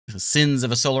Sins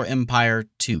of a Solar Empire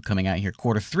 2, coming out here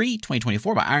Q3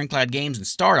 2024 by Ironclad Games and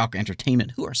Stardock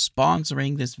Entertainment, who are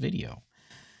sponsoring this video.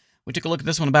 We took a look at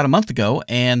this one about a month ago,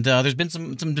 and there's been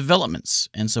some developments,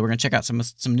 and so we're going to check out some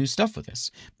new stuff with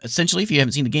this. Essentially, if you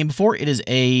haven't seen the game before, it is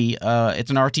it's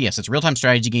an RTS. It's a real-time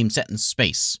strategy game set in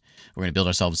space. We're going to build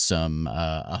ourselves some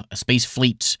a space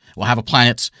fleet. We'll have a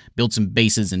planet, build some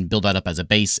bases, and build that up as a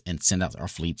base, and send out our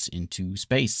fleets into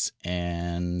space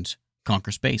and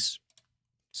conquer space.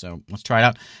 So let's try it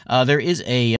out.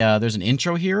 There's an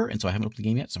intro here, and so I haven't opened the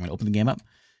game yet, so I'm going to open the game up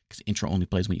because the intro only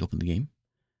plays when you open the game.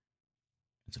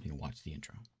 So you can watch the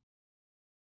intro.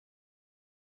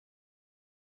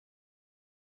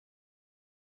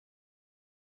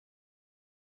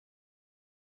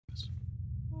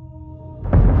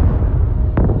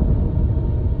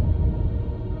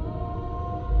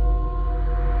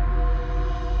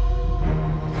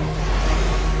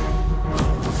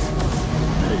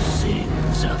 The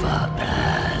sins of our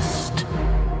past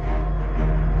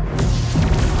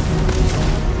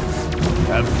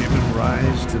have given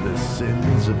rise to the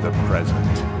sins of the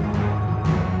present.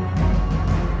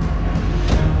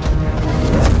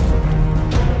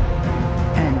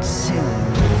 And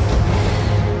soon,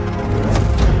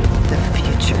 the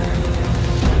future.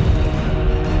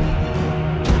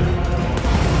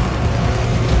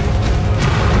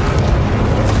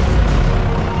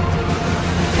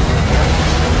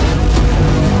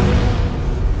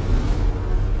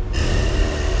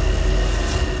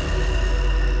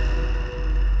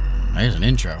 There's an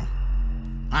intro.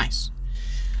 Nice.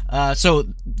 So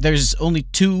there's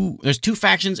two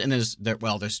factions, and there's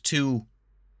two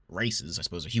races, I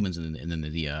suppose, of humans, and then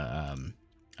I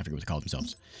forget what they call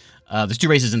themselves. There's two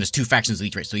races, and there's two factions of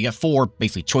each race. So you got four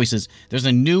basically choices. There's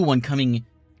a new one coming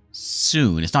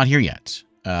soon. It's not here yet.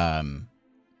 We'll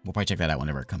probably check that out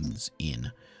whenever it comes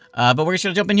in. But we're just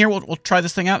gonna jump in here. We'll try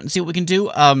this thing out and see what we can do.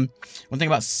 One thing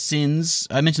about sins,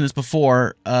 I mentioned this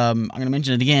before. I'm gonna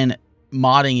mention it again.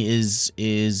 Modding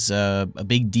is a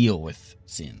big deal with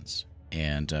Sins,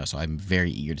 and so I'm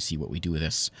very eager to see what we do with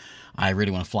this. I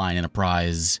really want to fly an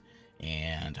Enterprise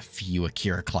and a few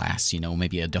Akira class,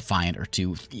 maybe a Defiant or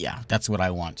two. Yeah, that's what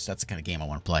I want. That's the kind of game I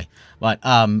want to play. But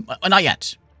not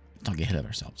yet. Don't get ahead of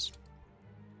ourselves.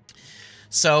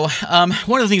 So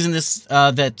one of the things in this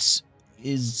that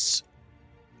is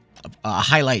a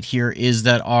highlight here is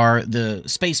that the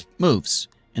space moves,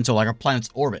 and so like our planet's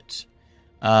orbit.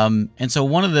 And so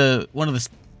one of the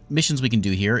missions we can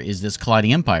do here is this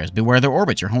colliding empires. Beware their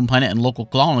orbits. Your home planet and local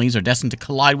colonies are destined to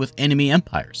collide with enemy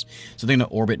empires. So they're going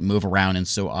to orbit and move around, and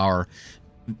so our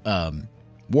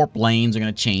warp lanes are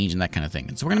going to change and that kind of thing.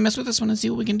 And so we're going to mess with this one and see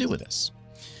what we can do with this.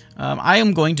 I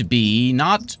am going to be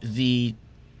not the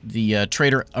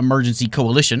Traitor Emergency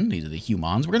Coalition. These are the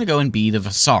humans. We're going to go and be the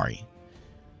Vasari.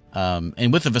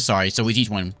 And with the Vasari, so with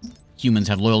each one, humans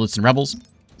have loyalists and rebels.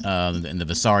 And the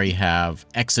Vasari have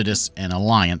Exodus and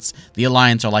Alliance. The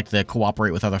Alliance are like the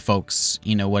cooperate with other folks,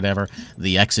 whatever.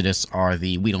 The Exodus are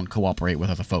the we don't cooperate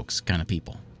with other folks kind of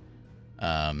people.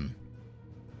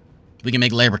 We can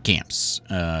make labor camps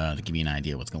to give you an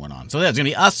idea of what's going on. So that's going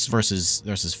to be us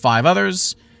versus 5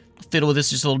 others. I'll fiddle with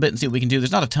this just a little bit and see what we can do.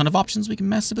 There's not a ton of options we can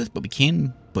mess with, but we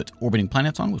can put orbiting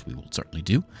planets on, which we will certainly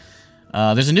do.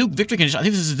 There's a new victory condition. I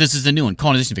think this is the new one.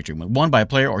 Colonization victory. Won by a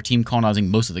player or team colonizing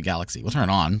most of the galaxy. We'll turn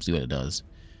it on, see what it does.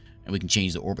 And we can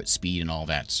change the orbit speed and all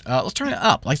that. Let's turn it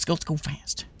up. Let's go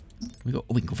fast. We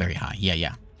can go very high.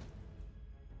 Yeah.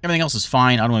 Everything else is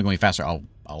fine. I don't want to go any faster. I'll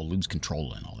lose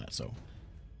control and all that, so.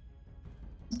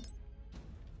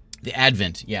 The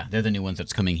Advent. Yeah, they're the new ones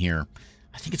that's coming here.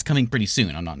 I think it's coming pretty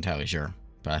soon. I'm not entirely sure.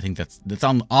 But I think that's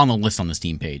on the list on the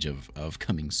Steam page of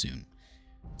coming soon.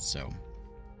 So.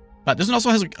 But this one also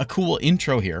has a cool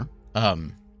intro here.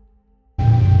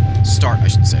 Start, I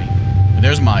should say.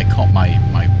 There's my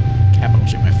capital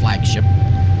ship, my flagship.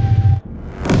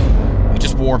 We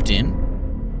just warped in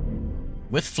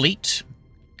with fleet,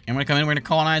 and we're gonna come in. We're gonna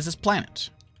colonize this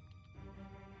planet.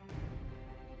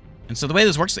 And so the way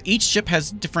this works, each ship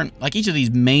has different, like each of these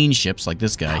main ships, like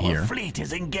this guy here. Our fleet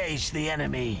has engaged the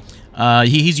enemy.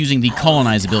 He's using the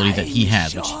colonize ability that he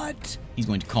has, which he's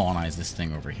going to colonize this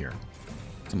thing over here.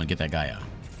 So I'm going to get that guy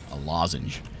a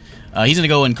lozenge. He's going to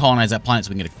go and colonize that planet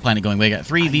so we can get a planet going. We got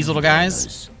 3 of these little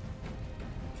guys.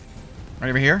 Right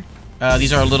over here.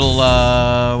 These are little,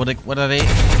 what are they?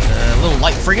 Little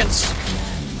light frigates.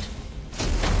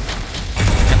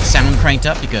 Got the sound cranked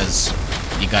up because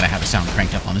you got to have the sound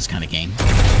cranked up on this kind of game.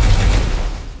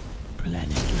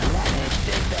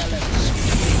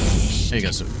 There you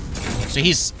go. So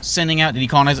he's sending out. Did he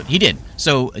colonize it? He did.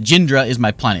 So Jindra is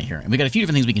my planet here, and we got a few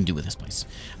different things we can do with this place.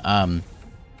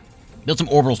 Build some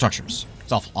orbital structures.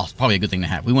 It's probably a good thing to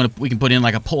have. We can put in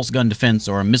like a pulse gun defense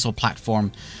or a missile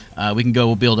platform. We can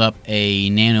go build up a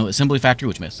nano assembly factory,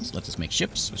 which lets us make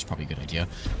ships, which is probably a good idea.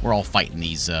 We're all fighting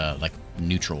these like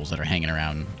neutrals that are hanging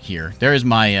around here. There is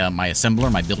my my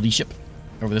assembler, my buildy ship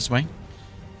over this way.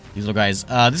 These little guys.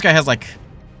 This guy has like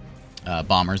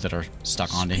bombers that are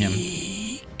stuck onto him.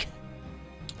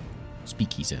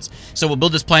 Speak, he says. So we'll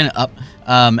build this planet up,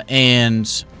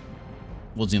 and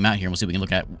we'll zoom out here and we'll see if we can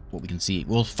look at what we can see.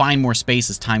 We'll find more space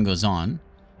as time goes on.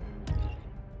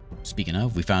 Speaking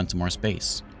of, we found some more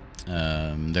space.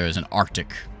 There's an Arctic.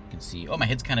 You can see. Oh, my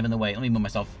head's kind of in the way. Let me move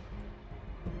myself.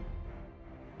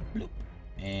 Bloop.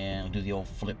 And we'll do the old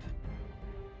flip.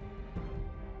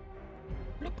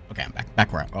 Bloop. Okay, I'm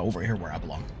back where over here where I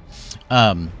belong.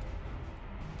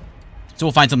 So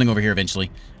we'll find something over here eventually.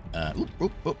 Oop,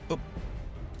 oop, oop, oop.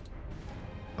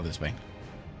 Over this way.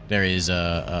 There is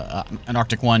an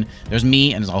Arctic one. There's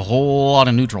me, and there's a whole lot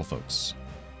of neutral folks.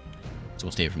 So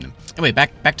we'll stay from them. Anyway,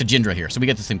 back to Jindra here. So we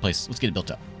got this same place. Let's get it built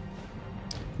up.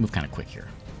 Move kind of quick here.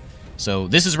 So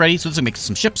this is ready. So let's make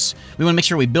some ships. We want to make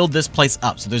sure we build this place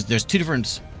up. So there's two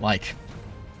different like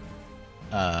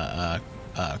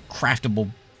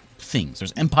craftable things.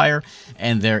 There's Empire,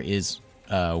 and there is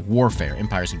Warfare.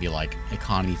 Empire's gonna be like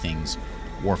economy things.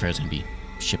 Warfare's gonna be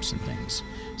ships and things.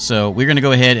 So we're gonna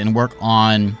go ahead and work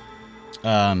on.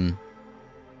 Planet's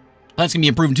gonna be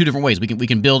improved in two different ways. We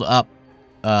can build up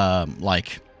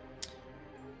like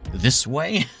this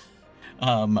way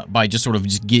by just sort of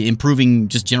improving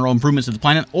just general improvements to the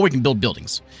planet, or we can build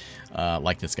buildings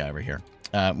like this guy over here.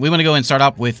 We want to go and start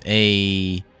up with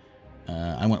a.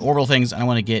 I want orbital things. I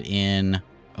want to get in.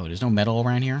 Oh, there's no metal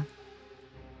around here.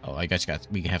 Oh, I guess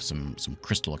we have some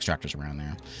crystal extractors around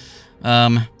there.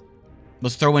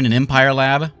 Let's throw in an Empire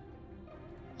lab.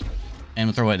 And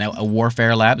we'll throw in a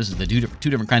Warfare lab. This is the two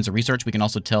different kinds of research. We can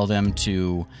also tell them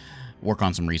to work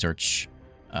on some research.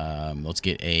 Let's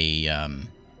get a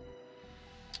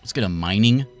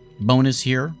mining bonus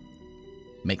here.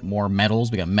 Make more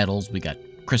metals. We got metals. We got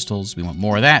crystals. We want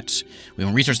more of that. We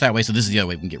want research that way. So this is the other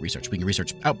way we can get research. We can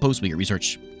research outposts. We get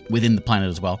research within the planet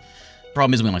as well.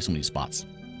 Problem is we don't like so many spots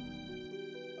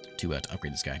to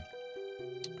upgrade this guy.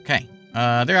 Okay.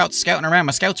 They're out scouting around.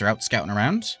 My scouts are out scouting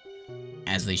around.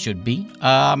 As they should be.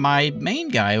 My main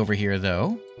guy over here,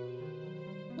 though.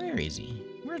 Where is he?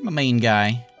 Where's my main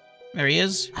guy? There he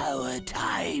is. Our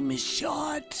time is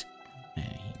short. He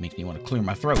makes me want to clear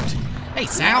my throat. Hey,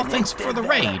 Sal, thanks for the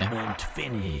raid.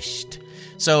 Finished.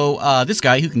 So, this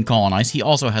guy who can colonize, he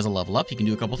also has a level up. He can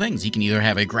do a couple things. He can either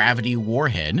have a gravity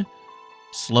warhead,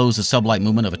 slows the sublight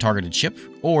movement of a targeted ship,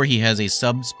 or he has a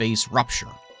subspace rupture.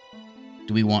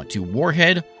 Do we want to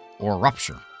warhead or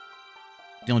rupture?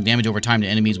 Dealing damage over time to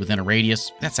enemies within a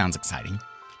radius. That sounds exciting.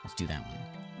 Let's do that one.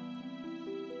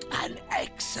 An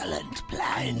excellent plan.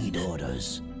 I need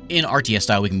orders. In RTS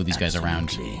style, we can move these guys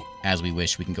around as we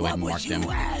wish. We can go ahead and mark them.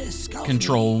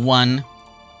 Control 1.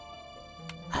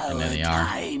 And there they are.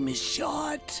 Time is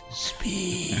short.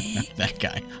 Speak. That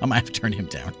guy. I might have to turn him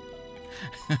down.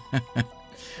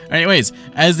 Anyways,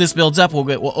 as this builds up,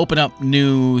 we'll open up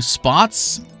new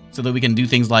spots so that we can do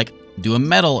things like do a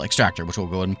metal extractor, which will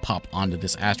go ahead and pop onto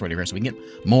this asteroid here so we can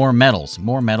get more metals.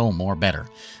 More metal, more better.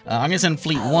 I'm going to send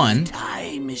Fleet 1.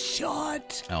 Time is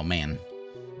short. Oh, man.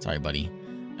 Sorry, buddy.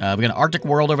 We got an Arctic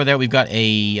world over there. We've got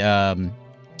a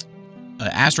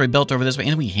asteroid belt over this way.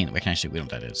 And we can actually, we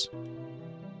don't know what that is.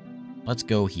 Let's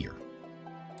go here.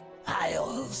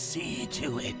 I'll see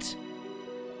to it.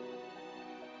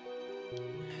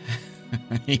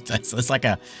 It's like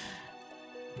a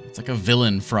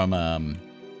villain from a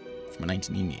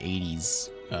 1980s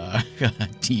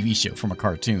TV show from a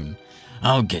cartoon.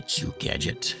 I'll get you,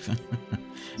 Gadget.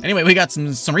 Anyway, we got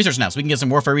some research now, so we can get some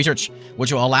warfare research,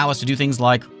 which will allow us to do things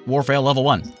like warfare level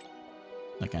 1.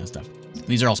 That kind of stuff.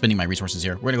 These are all spending my resources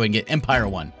here. We're going to go ahead and get Empire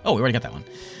 1. Oh, we already got that one.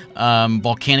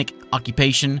 Volcanic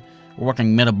occupation. We're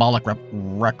working metabolic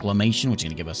reclamation, which is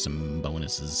going to give us some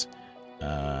bonuses.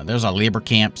 There's our labor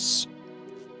camps.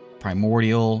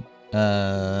 Primordial.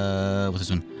 What's this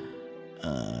one?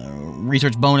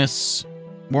 Research bonus.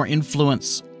 More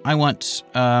influence. I want,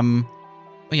 oh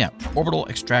yeah, orbital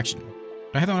extraction.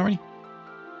 Do I have that one already?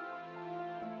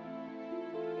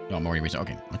 No, I'm already research.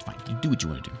 Okay, that's fine. You do what you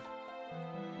want to do.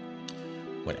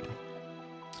 Whatever.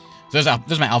 So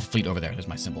there's my Alpha fleet over there. There's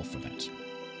my symbol for that.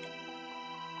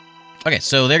 Okay,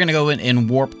 so they're going to go in and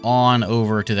warp on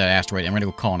over to that asteroid, and we're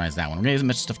going to go colonize that one. We're going to get as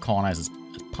much stuff colonized as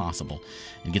possible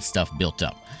and get stuff built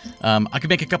up. I could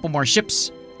make a couple more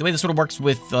ships. The way this sort of works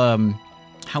with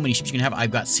how many ships you can have,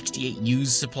 I've got 68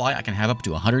 used supply. I can have up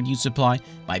to 100 used supply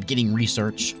by getting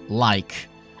research like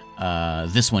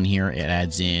this one here. It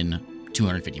adds in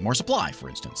 250 more supply, for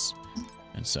instance.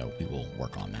 And so we will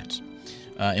work on that.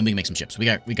 And we can make some ships. We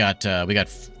got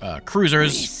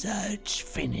cruisers. Research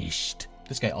finished.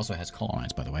 This guy also has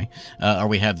colonize, by the way. Or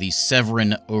we have the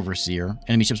Severin Overseer.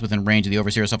 Enemy ships within range of the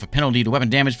Overseer suffer penalty to weapon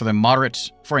damage for a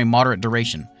moderate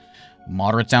duration.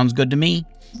 Moderate sounds good to me.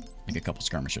 Make a couple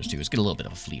skirmishers too. Let's get a little bit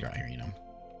of a fleet right here, you know.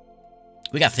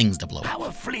 We got things to blow up.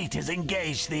 Our fleet has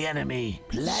engaged the enemy.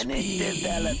 Planet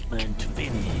development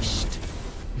finished.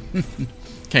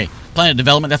 Okay, planet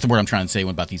development. That's the word I'm trying to say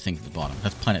about these things at the bottom.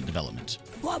 That's planet development.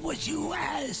 What would you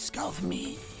ask of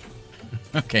me?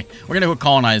 Okay, we're gonna go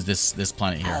colonize this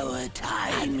planet here. Our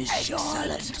time is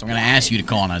short. So I'm gonna ask you to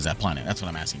colonize that planet. That's what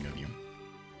I'm asking of you.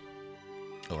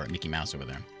 Over at Mickey Mouse over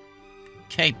there.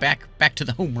 Okay, back to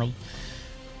the homeworld.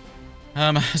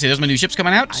 Let's see, there's my new ships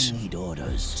coming out. I need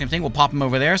orders. Same thing, we'll pop them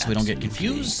over there so we don't get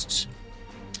confused.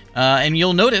 And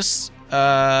you'll notice,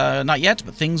 not yet,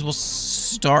 but things will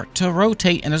start to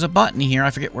rotate. And there's a button here,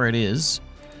 I forget where it is.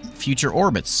 Future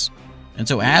orbits. And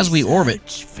so as we orbit,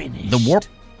 the warp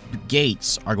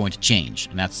gates are going to change.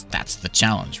 And that's the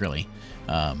challenge, really.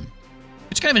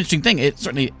 It's kind of an interesting thing.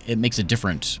 It makes a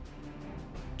different...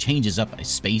 changes up a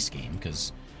space game,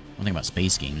 because one thing about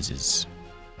space games is...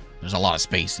 there's a lot of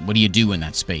space. What do you do in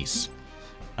that space?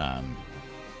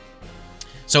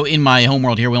 So in my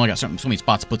homeworld here, we only got so many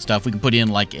spots to put stuff. We can put in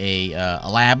like a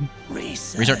lab.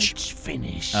 Research.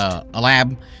 Finished. A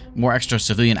lab. More extra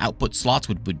civilian output slots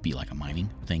would be like a mining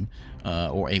thing.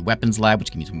 Or a weapons lab, which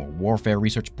gives me some more warfare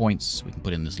research points. We can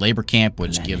put in this labor camp,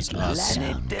 which gives us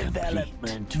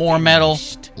more metal,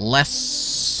 less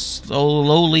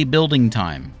slowly building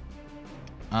time.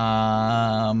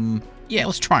 Yeah,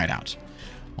 let's try it out.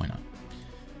 Why not?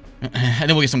 And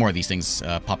then we'll get some more of these things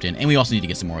popped in. And we also need to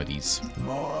get some more of these.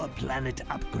 More planet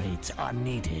upgrades are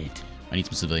needed. I need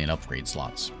some civilian upgrade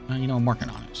slots. You know, I'm working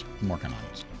on it.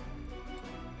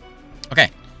 Okay.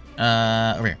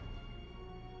 Over here.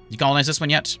 You colonize this one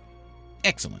yet?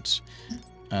 Excellent.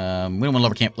 We don't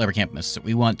want labor camp this.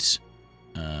 We want...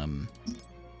 okay,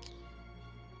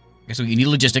 so you need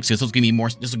logistics. This will give me more.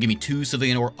 This will give me 2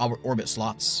 civilian orbit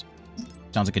slots.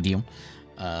 Sounds like a deal.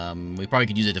 We probably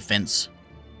could use a defense,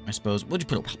 I suppose. We'll just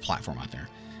put a platform out there.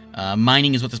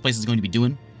 Mining is what this place is going to be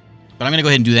doing. But I'm going to go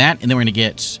ahead and do that, and then we're going to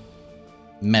get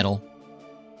metal.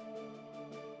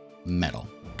 A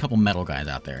couple metal guys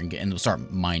out there, and we'll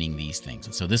start mining these things.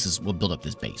 And so we'll build up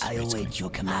this base. I await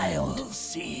your command. I'll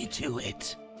see to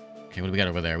it. Okay, what do we got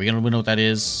over there? We know what that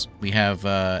is. We have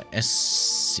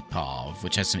Esipov,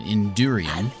 which has some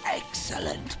Endurium. An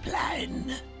excellent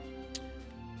plan.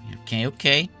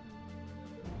 Okay.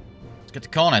 Let's get to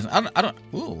colonize. I don't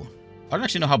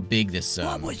actually know how big this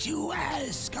What would you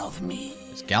ask of me?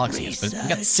 this galaxy is, but we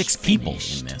got 6 people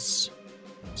in this.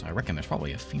 So I reckon there's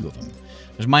probably a few of them.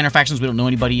 There's minor factions, we don't know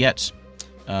anybody yet.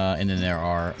 And then there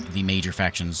are the major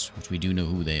factions, which we do know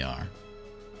who they are.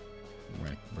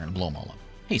 We're gonna blow them all up.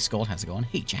 Hey, Skull, how's it going?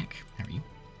 Hey, Jack, how are you?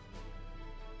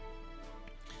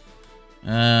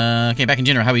 Okay, back in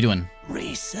general, how are we doing?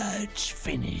 Research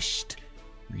finished.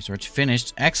 Research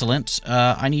finished. Excellent.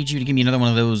 I need you to give me another one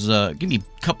of those, give me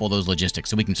a couple of those logistics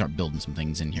so we can start building some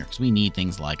things in here. Because we need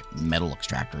things like metal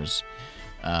extractors.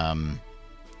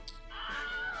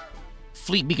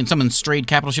 Fleet beacon. Summon strayed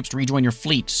capital ships to rejoin your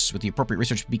fleet. With the appropriate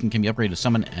research beacon can be upgraded to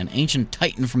summon an ancient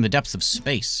titan from the depths of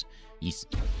space. Yes.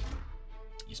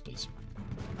 Yes, please.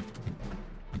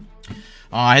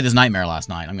 Oh, I had this nightmare last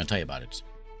night. I'm going to tell you about it.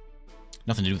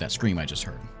 Nothing to do with that scream I just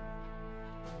heard.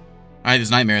 I had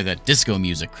this nightmare that disco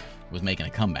music was making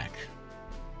a comeback.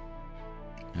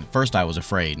 And at first I was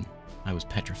afraid. I was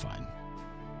petrified.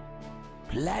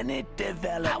 Planet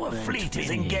development. Our fleet has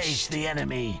engaged the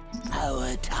enemy.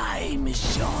 Our time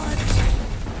is short.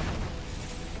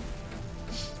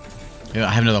 Yeah,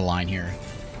 I have another line here.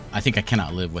 I think I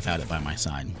cannot live without it by my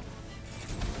side. I'm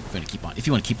going to keep on. If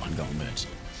you want to keep on going, but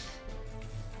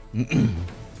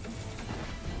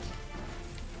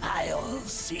I'll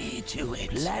see to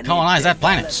it. colonize that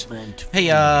planet. Hey,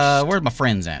 where's my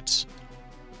friends at?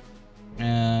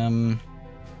 Where's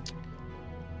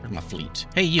my fleet?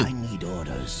 Hey, you. I need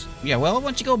orders. Yeah, well, why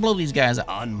don't you go blow these guys up?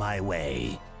 On my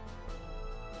way.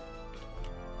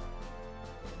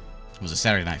 It was a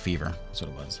Saturday Night Fever. That's what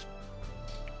it was.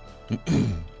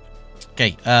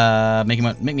 Okay, make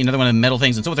me another one of the metal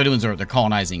things. And so what they're doing is they're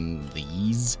colonizing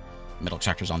these metal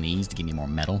extractors on these to give me more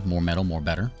metal, more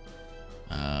better.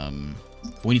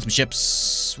 We need some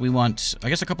ships. We want, I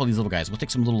guess, a couple of these little guys. We'll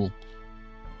take some little,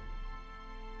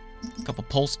 couple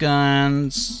pulse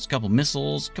guns, a couple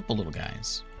missiles, a couple little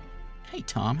guys. Hey,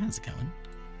 Tom, how's it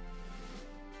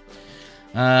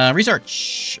going?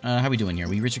 Research. How are we doing here? Are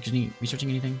we researching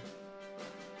anything?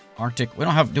 Arctic. We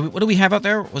don't have... what do we have out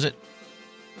there? Was it...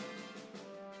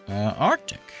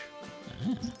 Arctic.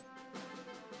 Ah.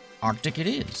 Arctic it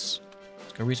is.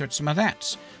 Let's go research some of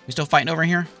that. We still fighting over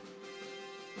here?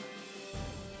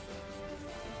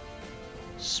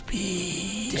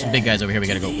 Speed. There's some big guys over here. We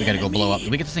gotta go blow up.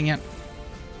 Did we get this thing yet?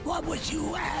 What would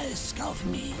you ask of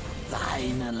me?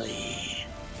 Finally.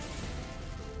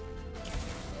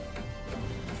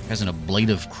 Has an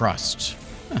ablative crust.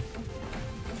 Huh.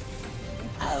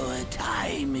 Our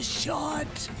time is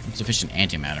short. Insufficient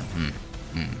antimatter.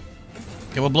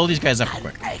 Okay, we'll blow these guys up real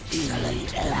quick.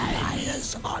 Excellent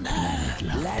Empire's honor.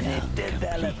 Planet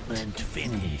development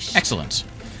finished. Excellent.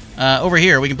 Over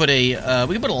here, we can put a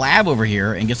lab over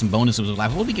here and get some bonuses with the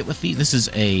lab. What do we get with these? This is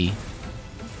a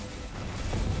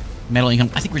metal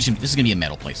income. I think this is gonna be a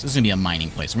metal place. This is gonna be a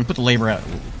mining place. We're gonna put the labor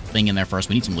thing in there first.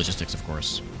 We need some logistics, of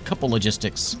course. A couple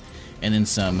logistics, and then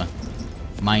some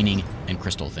mining and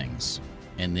crystal things.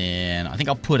 And then I think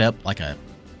I'll put up like a.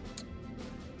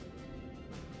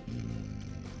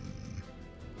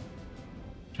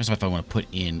 Try to see if I want to put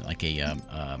in like a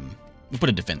we'll put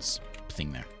a defense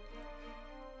thing there.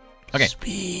 Okay.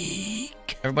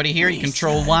 Speak. Everybody here, you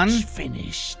control one.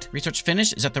 Finished. Research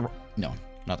finished. Is that the... No,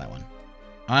 not that one.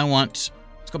 I want...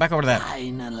 Let's go back over to that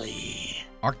Finally.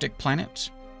 Arctic planet.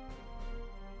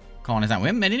 Colonize that. We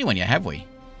haven't met anyone yet, have we?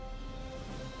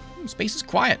 Space is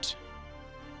quiet.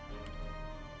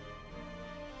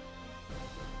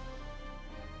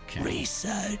 Okay.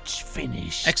 Research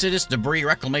finished. Exodus Debris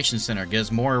Reclamation Center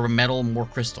gives more metal, more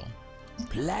crystal.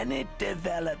 Planet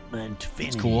development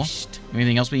finished. That's cool.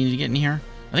 Anything else we need to get in here?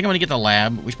 I think I'm gonna get the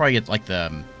lab. We should probably get like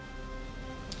the...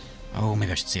 Oh,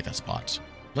 maybe I should save that spot.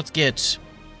 Let's get...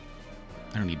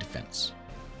 I don't need defense.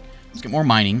 Let's get more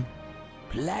mining.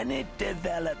 Planet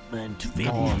development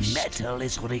finished. Metal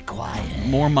is required.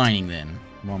 More mining then.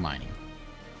 More mining.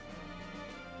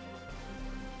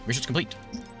 Research complete.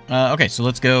 Okay, so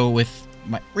let's go with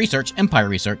my research. Empire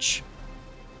research.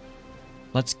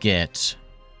 Let's get...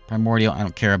 Primordial, I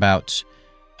don't care about.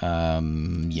 Yeah,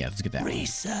 let's get that.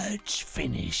 Research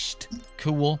finished.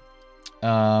 Cool.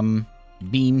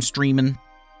 Beam streaming.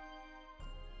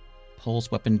 Pulse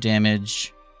weapon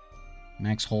damage.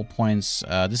 Max hull points.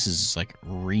 This is like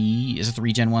Is it the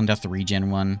regen one? That's the regen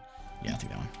one. Yeah, I'll take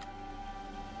that one.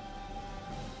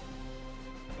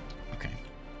 Okay.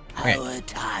 Our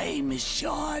time is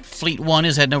short. Fleet 1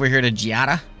 is heading over here to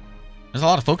Giada. There's a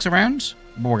lot of folks around,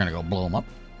 but we're gonna go blow them up.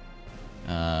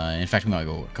 In fact, we might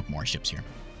go a couple more ships here.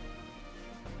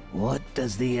 What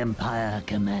does the Empire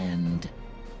command?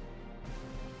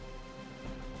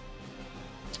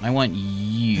 I want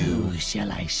you. Who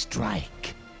shall I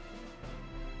strike?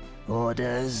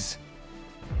 Orders.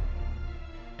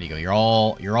 There you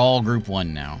go. You're all group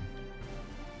 1 now.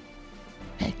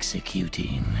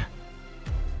 Executing.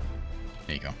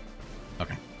 There you go.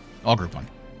 Okay. All group 1.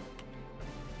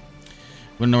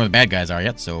 We don't know where the bad guys are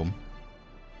yet, so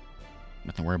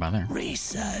nothing to worry about there.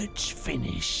 Research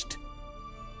finished.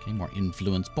 Okay, more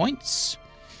influence points.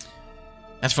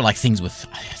 That's for like things with...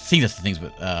 I think that's the things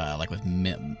with like with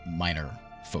minor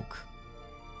folk.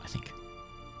 I think.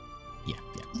 Yeah.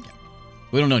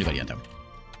 We don't know anybody yet though.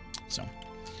 So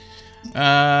we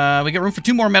got room for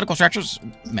 2 more metal extractors.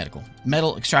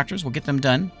 Metal extractors. We'll get them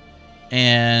done.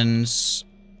 And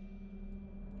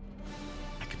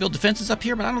I could build defenses up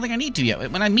here, but I don't think I need to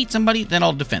yet. When I meet somebody, then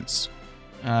I'll defense.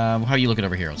 How are you looking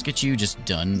over here? Let's get you just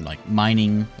done. Like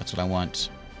mining. That's what I want.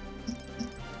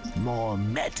 More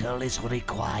metal is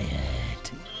required.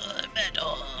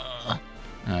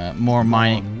 More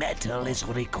mining. More metal is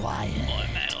required. More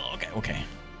metal. Okay.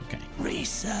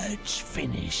 Research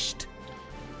finished.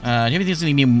 Do you have anything that's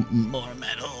going to give me more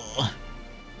metal?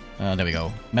 There we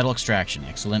go. Metal extraction.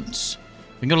 Excellent.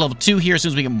 We can go to level 2 here as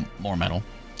soon as we get more metal.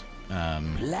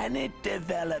 Planet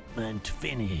development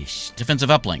finished. Defensive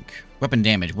uplink. Weapon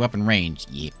damage. Weapon range.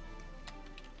 Yep.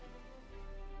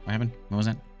 What happened? What was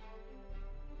that?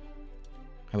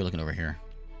 How are we looking over here?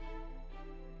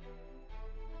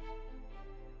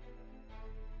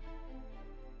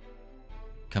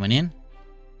 Coming in?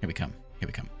 Here we come.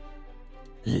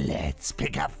 Let's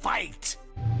pick a fight.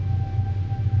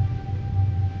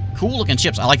 Cool looking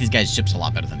ships. I like these guys' ships a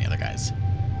lot better than the other guys.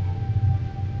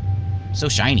 So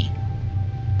shiny.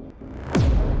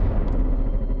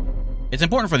 It's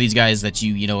important for these guys that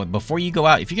you know, before you go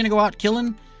out, if you're going to go out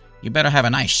killing, you better have a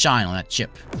nice shine on that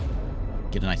ship.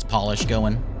 Get a nice polish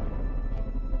going.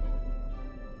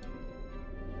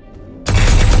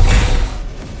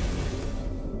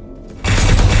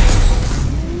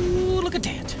 Ooh, look at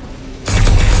that.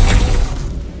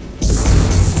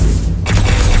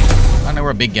 I don't know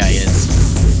where a big guy is.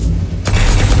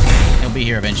 He'll be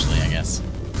here eventually, I guess.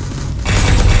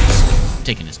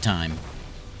 Taking his time.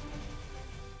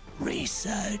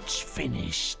 Research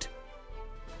finished.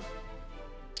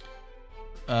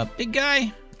 Big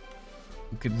guy?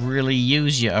 We could really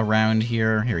use you around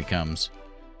here. Here he comes.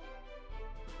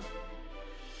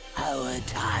 Our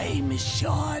time is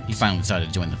short. He finally decided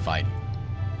to join the fight.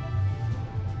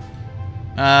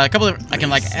 A couple of... I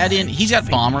can, like, add in... He's got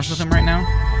bombers with him right now.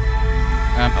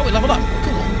 Oh, he leveled up.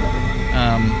 Cool.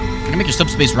 I can make your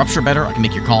subspace rupture better. I can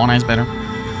make your colonize better.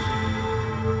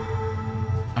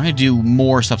 I'm going to do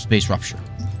more subspace rupture.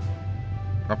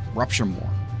 Rupture more.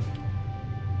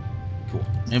 Cool.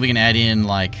 And we can add in,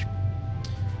 like...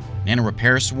 Nano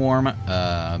repair swarm.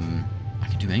 I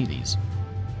can do any of these.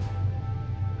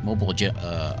 Mobile,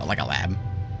 like a lab.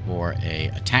 Or a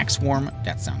attack swarm.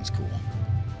 That sounds cool.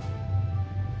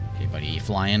 Okay, buddy.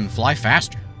 Fly in. Fly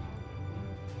faster.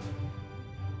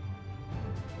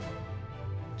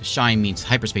 To shine means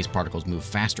hyperspace particles move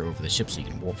faster over the ship so you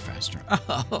can warp faster.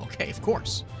 Oh, okay, of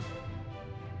course.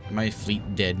 My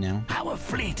fleet dead now? Our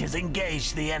fleet has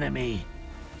engaged the enemy.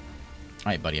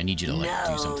 Alright, buddy, I need you to, like,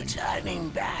 do something. Turning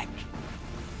back.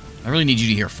 I really need you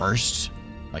to here first.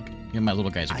 Like, my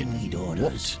little guys are I getting need orders.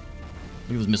 whooped.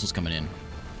 Look at those missiles coming in.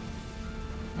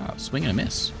 Oh, swing and a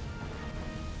miss.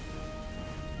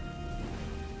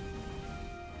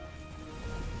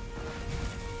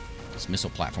 This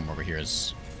missile platform over here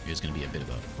is going to be a bit of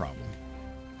a problem.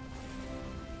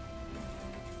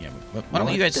 Yeah, why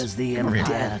don't you guys does the come over here?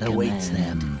 Empire awaits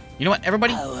them? You know what,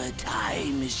 everybody? Our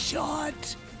time is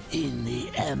short. In the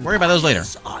Empire's Worry about those later.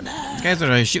 honor. These guys that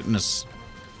are shooting us,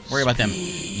 worry about them.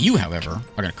 You, however, are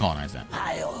going to colonize that.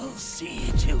 I'll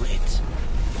see to it.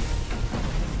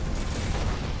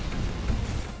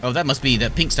 Oh, that must be,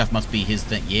 that pink stuff must be his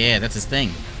thing. Yeah, that's his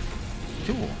thing.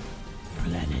 Cool.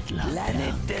 Planet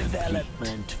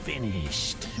development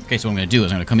finished. Okay, so what I'm going to do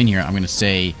is I'm going to come in here. I'm going to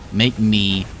say, make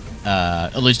me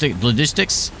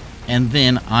logistics, and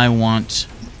then I want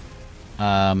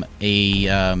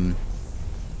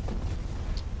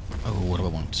oh, what do I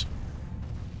want?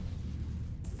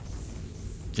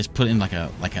 Just put in like a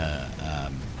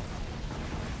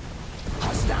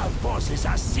Hostile forces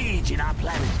are sieging our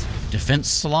planet. defense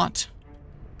slot.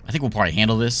 I think we'll probably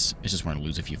handle this. It's just we're going to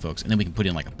lose a few folks. And then we can put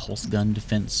in like a pulse gun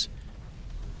defense.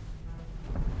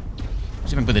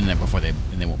 See if I can put it in there before they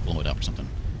won't blow it up or something.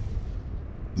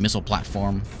 Missile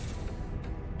platform.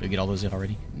 Did we get all those in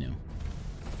already? No.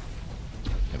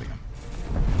 There we go.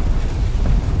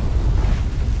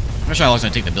 I'm not sure how long it's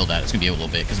going to take to build that. It's going to be a little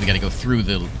bit because we got to go through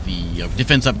the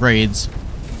defense upgrades.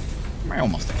 We're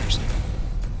almost there, actually.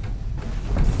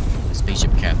 The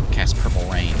spaceship casts purple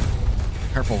rain.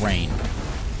 Purple rain.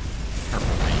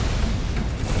 Purple rain.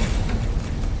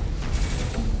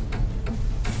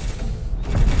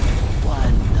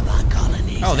 One of our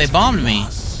colonies. Oh, they has bombed been me.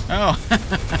 lost. Oh.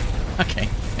 Okay.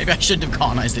 Maybe I shouldn't have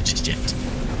colonized it just yet.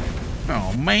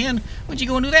 Oh, man. What'd you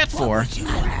go and do that for? An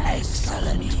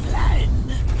excellent plan.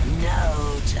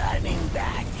 No turning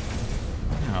back.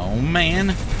 Oh,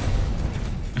 man.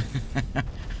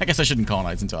 I guess I shouldn't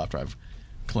colonize until after I've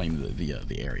claimed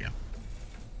the area.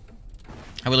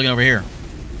 How are we looking over here?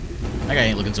 That guy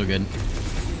ain't looking so good.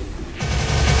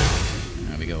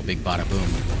 There we go. Big bada boom.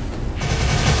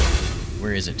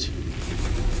 Where is it?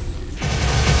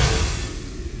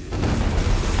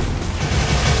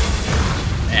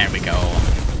 There we go.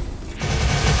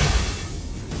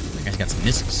 That guy's got some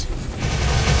missiles.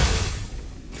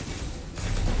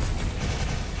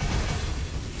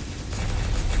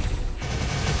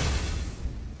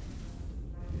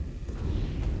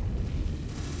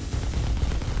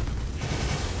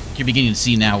 You're beginning to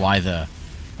see now why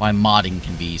modding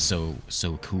can be so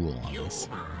cool on this.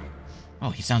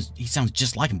 Oh, he sounds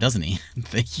just like him, doesn't he?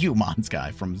 The humans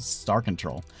guy from Star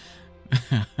Control.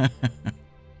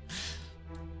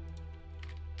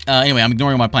 Anyway, I'm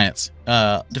ignoring all my planets.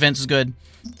 Defense is good.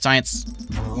 Science,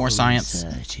 more science.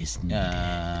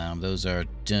 Those are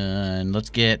done.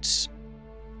 Let's get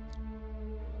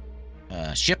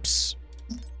ships.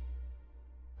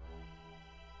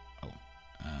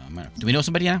 Do we know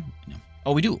somebody now? No.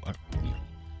 Oh, we do. We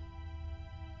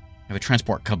have a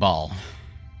transport cabal.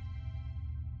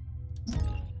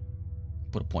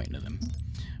 Put a point into them.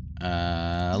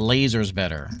 Lasers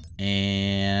better.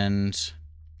 And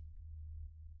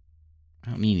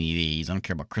I don't need any of these. I don't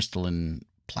care about crystalline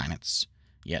planets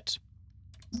yet.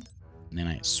 And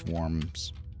then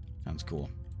swarms. Sounds cool.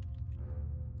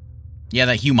 Yeah,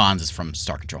 that humans is from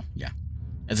Star Control. Yeah.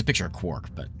 It's a picture of Quark,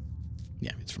 but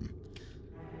yeah, it's from...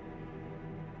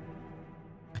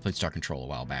 I played Star Control a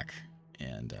while back,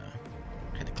 and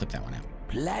I had to clip that one out.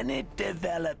 Planet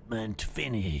development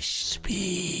finished.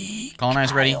 Speak.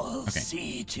 Colonize ready? I'll Okay.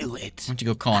 see to it. Why don't you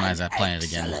go colonize that planet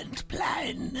again? Excellent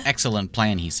plan. Excellent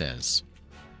plan, he says.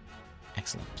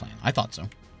 Excellent plan. I thought so.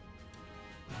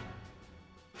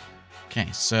 Okay,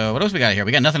 so what else we got here?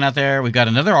 We got nothing out there. We've got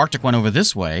another Arctic one over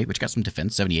this way, which got some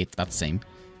defense, 78, about the same.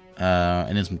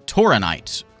 And then some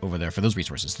Tauronite over there for those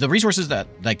resources. The resources that,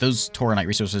 like those Tauronite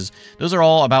resources, those are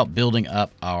all about building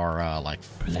up our, like,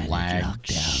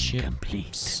 flagships.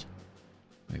 Complete.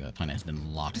 The planet has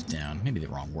been locked down. Maybe the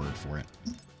wrong word for it.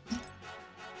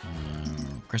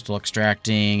 Crystal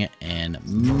extracting and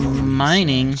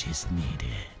mining. Is needed.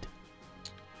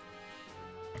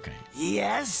 Okay,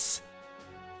 Yes,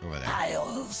 over there.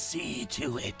 I'll see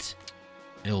to it.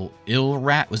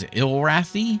 Ilrath? Was it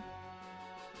Ilrathi?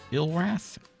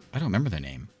 Ilrath? I don't remember their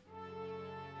name.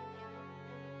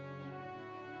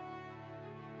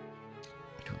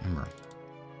 I don't remember.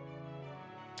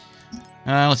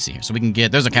 Let's see here. So we can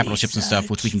get... There's a capital ships and stuff,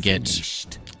 which we can get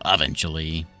Finished.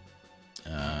 eventually.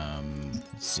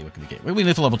 Let's see, what can we get? We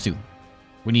need for level 2.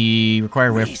 We need...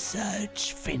 Require...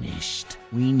 Research finished.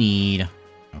 We need...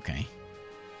 Okay.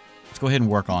 Let's go ahead and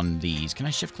work on these. Can I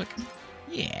shift click?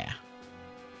 Yeah.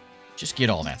 Just get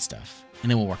all that stuff. And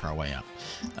then we'll work our way up.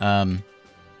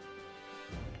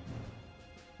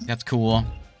 That's cool.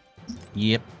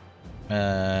 Yep.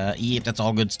 Yep, that's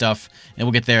all good stuff. And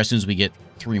we'll get there as soon as we get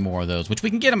 3 more of those. Which we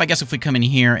can get them, I guess, if we come in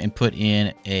here and put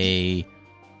in a...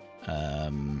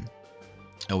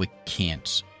 Oh, we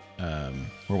can't.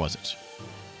 Where was it?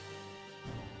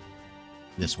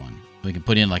 This one. We can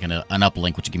put in like an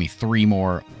uplink, which will give me 3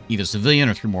 more, either civilian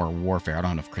or 3 more warfare. I don't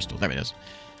have enough crystals. There it is.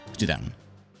 Let's do that one.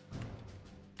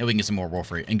 And we can get some more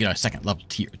warfare and get a second level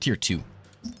tier 2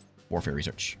 warfare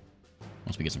research.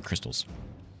 Once we get some crystals.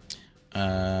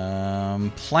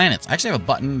 Planets. I actually have a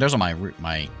button. There's all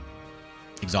my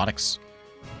exotics.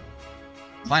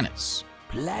 Planets.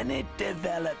 Planet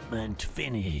development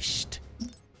finished.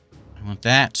 I want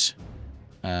that.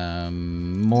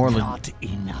 More... Not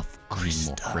enough I need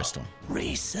crystal. more crystal.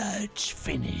 Research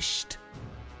finished.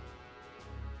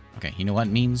 Okay, you know what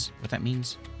it means? What that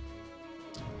means?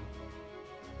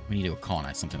 We need to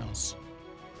colonize something else.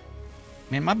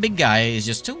 Man, my big guy is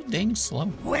just too dang slow.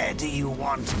 Where do you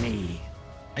want me?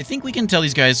 I think we can tell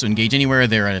these guys to engage anywhere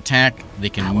they're at attack. They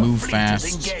can Our move fleet fast.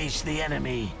 has engaged the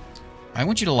enemy. I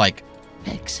want you to, like,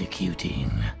 Executing.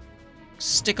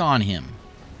 stick on him.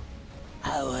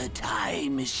 Our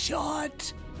time is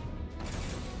short.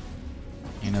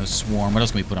 You know, swarm. What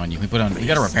else can we put on you? We got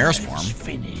a repair swarm. Research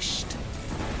finished.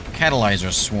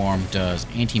 Catalyzer swarm does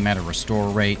antimatter restore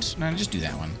rate. No, just do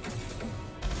that one.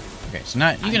 Okay, so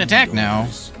now you can attack now.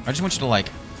 I just want you to, like...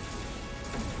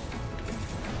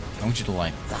 I want you to,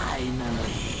 like...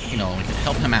 Finally. You know, like,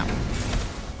 help him out.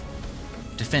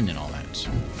 Defend and all that.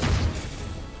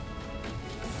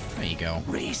 There you go.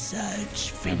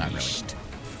 Research No, not really. finished.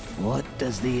 What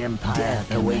does the Empire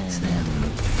Death awaits them?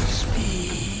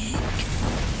 Speak.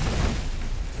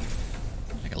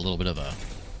 Like a little bit of a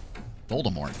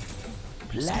Voldemort.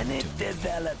 Planet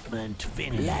development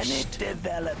finished. Planet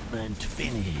development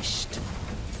finished.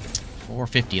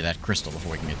 450 of that crystal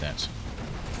before we can get that.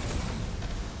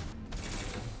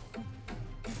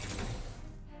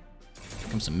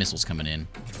 Comes some missiles coming in.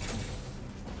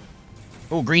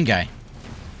 Oh, green guy.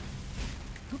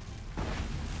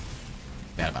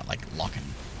 Bad about, like, locking.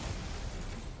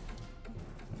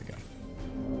 There we go.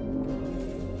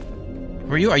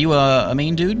 Who are you? Are you a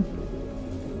main dude?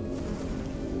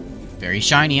 Very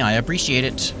shiny. I appreciate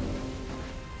it.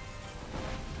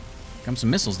 Come some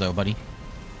missiles, though, buddy.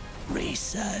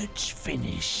 Research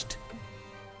finished.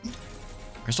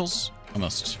 Crystals?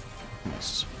 Almost.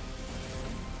 Almost.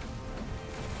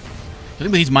 I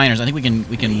think with these miners, I think we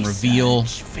can reveal...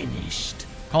 Research finished.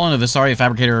 Call in a Visaria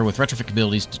Fabricator with retrofit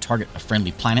abilities to target a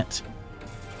friendly planet.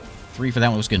 3 for that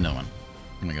one. Let's get another one.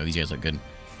 There we go. These guys look good.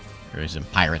 There's some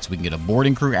pirates. We can get a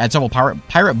boarding crew. Add several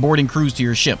pirate boarding crews to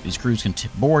your ship. These crews can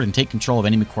board and take control of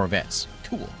enemy corvettes.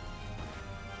 Cool.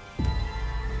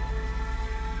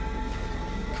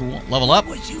 Cool. Level up.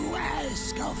 Would you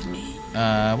ask of me?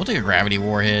 We'll take a gravity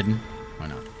warhead. Why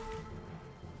not?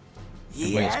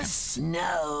 Yes,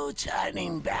 no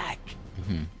turning back.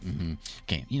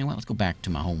 Okay, you know what? Let's go back to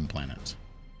my home planet.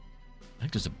 I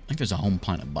think there's a home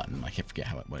planet button. I can't forget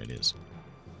what it is.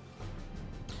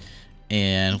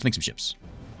 And let's make some ships.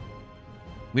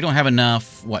 We don't have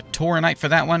enough Tauronite for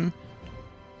that one.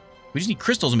 We just need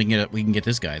crystals, and we can get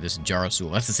this guy, this Jarasul.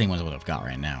 That's the same one as what I've got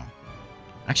right now.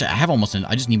 Actually, I have almost.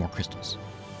 I just need more crystals.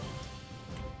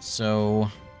 So,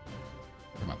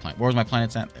 where's my planet? Where's my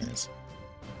planets at? There it is.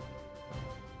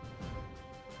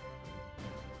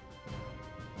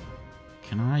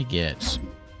 Can I get...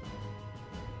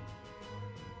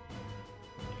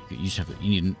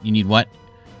 You need what?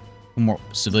 One more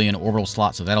civilian orbital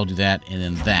slot, so that'll do that, and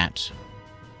then that.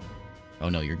 Oh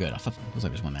no, you're good. I thought looks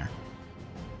like there's one there.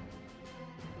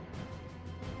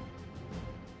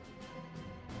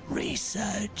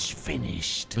 Research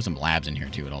finished. Put some labs in here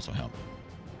too, it'd also help.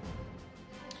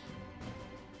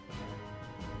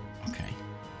 Okay.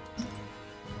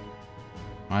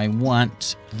 I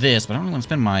want this, but I don't really want to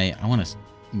spend my... I want to...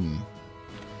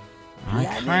 I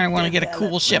kind of want to get a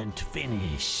cool ship.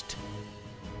 Finished.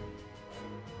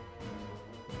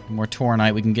 More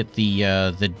Tauronite. We can get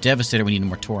the Devastator. We need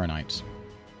more Tauronites.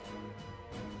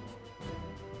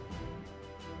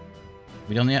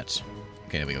 We done yet?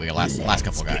 Okay, there we go. We got last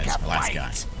couple guys. Our last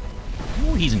guy.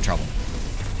 Ooh, he's in trouble.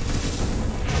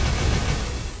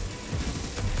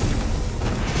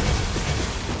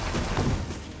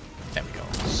 There we go.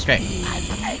 Okay.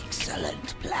 An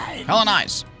excellent plan.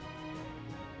 Colonize.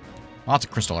 Lots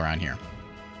of crystal around here.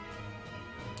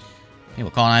 Okay,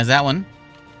 we'll colonize that one.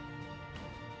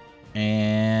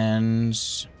 And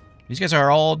these guys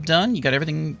are all done. You got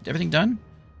everything done?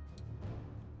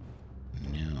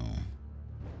 No.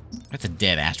 That's a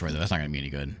dead asteroid, though. That's not going to be any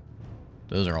good.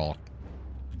 Those are all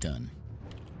done.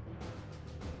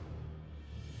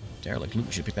 Derelict. We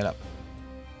should pick that up.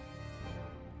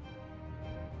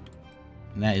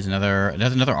 And that is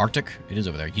another Arctic. It is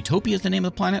over there. Utopia is the name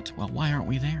of the planet? Well, why aren't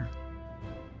we there?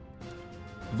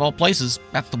 Of all places,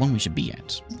 that's the one we should be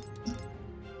at.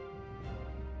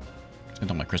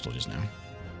 Spent all my crystal just now.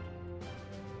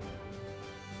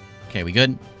 Okay, we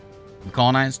good? We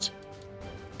colonized?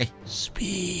 Hey.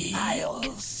 Speed. I'll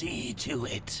see to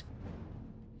it.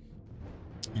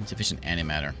 Insufficient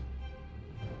antimatter.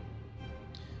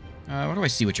 Where do I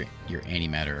see what your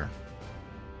antimatter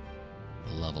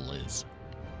level is?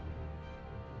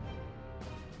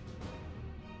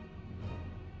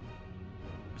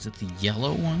 Is it the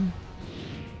yellow one?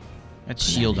 That's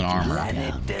shield and armor.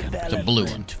 The blue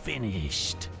one.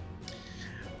 Finished.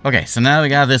 Okay, so now we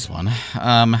got this one.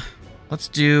 Let's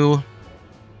do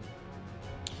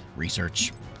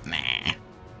research.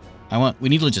 Nah. We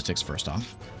need logistics first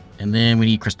off. And then we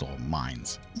need crystal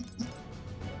mines.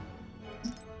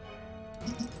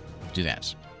 Do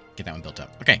that. Get that one built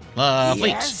up. Okay, fleet.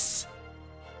 Yes.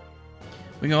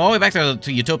 We can go all the way back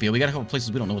to Utopia. We got a couple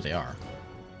places we don't know what they are.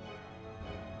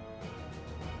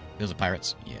 Those are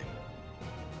pirates? Yeah.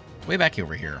 It's way back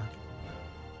over here.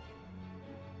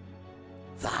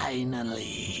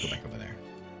 Finally. Let's go back over there.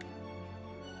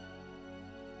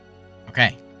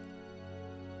 Okay.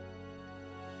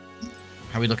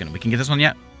 How are we looking? We can get this one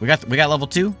yet? We got level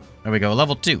 2? There we go,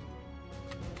 level 2.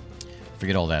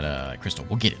 Forget all that crystal.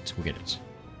 We'll get it. We'll get it.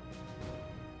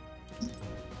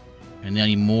 And then I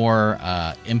need more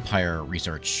Empire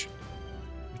research.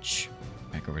 Which,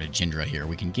 back over to Jindra here,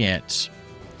 we can get...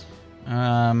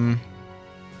 Oh,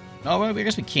 well, I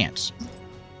guess we can't.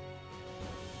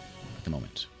 At the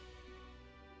moment.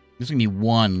 This is going to be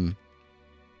one.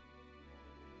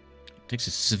 Takes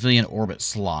a civilian orbit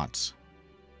slot.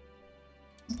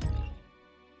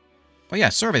 Oh yeah,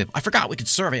 survey. I forgot we could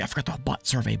survey. I forgot the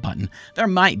survey button. There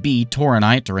might be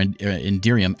Tauronite or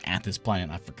Indirium at this planet.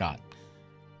 I forgot.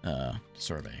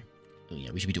 Survey. Oh,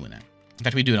 yeah, we should be doing that. In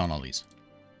fact, we do it on all these.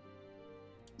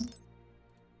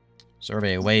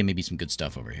 Survey away, maybe some good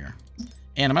stuff over here.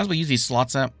 And I might as well use these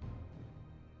slots up.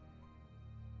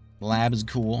 Lab is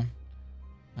cool.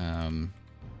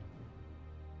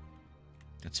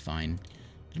 That's fine.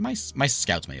 My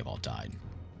scouts may have all died.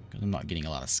 Because I'm not getting a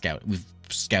lot of scout. We've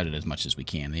scouted as much as we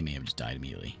can. They may have just died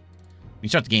immediately. When you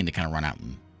start the game, they kind of run out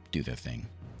and do their thing.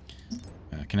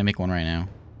 Can I make one right now?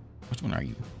 Which one are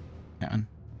you? That one?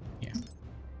 Yeah.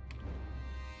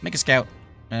 Make a scout.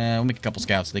 We'll make a couple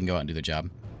scouts so they can go out and do their job.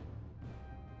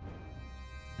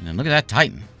 And then look at that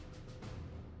Titan.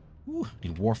 Ooh,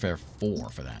 need Warfare 4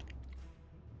 for that.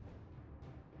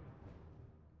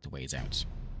 The ways out.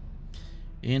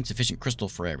 Insufficient crystal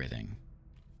for everything.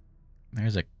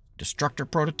 There's a destructor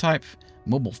prototype.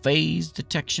 Mobile phase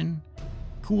detection.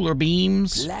 Cooler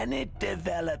beams. Planet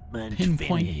development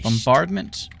Pinpoint finished.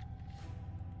 bombardment.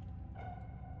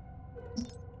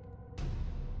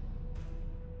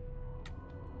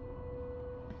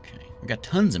 Okay, we got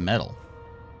tons of metal.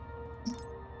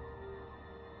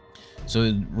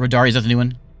 So, Rodari, is that the new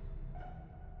one?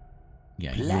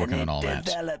 Yeah, you're working on all that.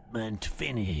 Development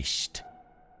finished.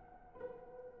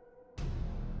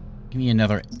 Give me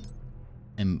another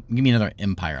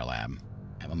Empire lab.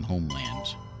 Have them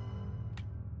homeland.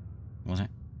 What was that?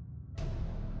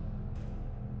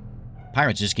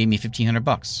 Pirates just gave me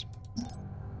 $1,500.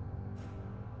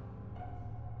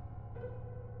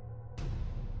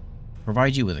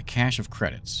 Provide you with a cache of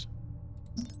credits.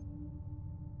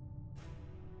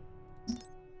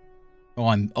 Oh,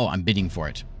 I'm bidding for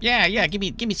it. Yeah, give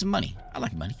me some money. I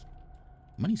like money.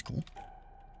 Money's cool.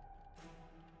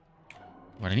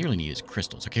 What I really need is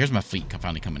crystals. Okay, here's my fleet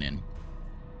finally coming in.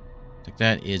 Like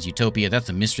that is Utopia. That's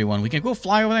the mystery one. We can go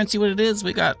fly over there and see what it is.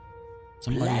 We got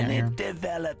somebody out here. Planet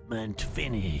development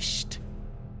finished.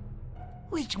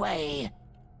 Which way?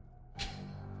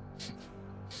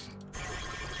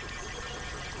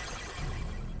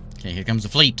 Okay, here comes the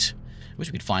fleet. Wish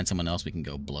we could find someone else we can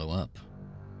go blow up.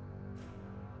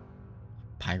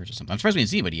 Pirates or something. I'm surprised we didn't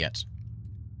see anybody yet.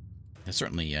 It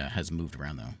certainly has moved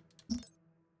around, though.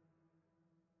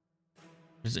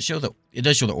 Does it show that... It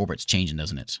does show the orbit's changing,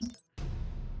 doesn't it?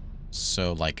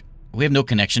 So, like, we have no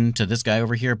connection to this guy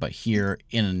over here, but here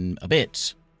in a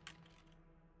bit,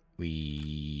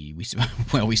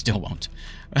 well, we still won't.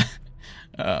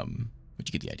 But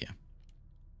you get the idea.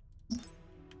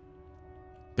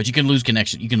 But you can lose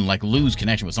connection. You can, like, lose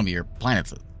connection with some of your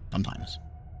planets sometimes.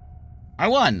 I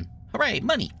won! Hooray,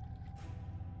 money!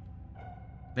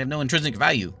 They have no intrinsic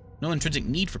value, no intrinsic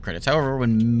need for credits. However,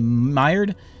 when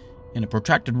mired in a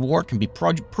protracted war, it can be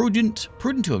prudent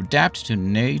to adapt to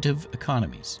native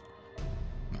economies.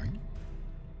 All right.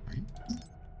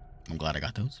 I'm glad I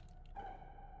got those.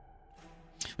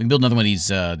 We can build another one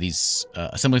of these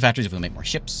assembly factories if we make more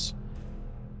ships.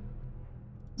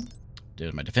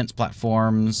 There's my defense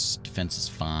platforms. Defense is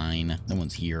fine. No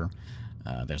one's here.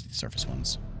 There's the surface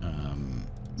ones.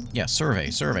 Yeah,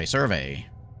 survey.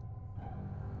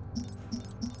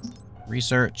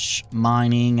 Research,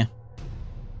 mining,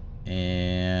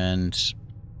 and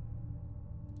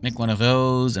make one of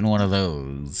those and one of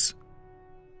those.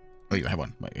 Oh, you have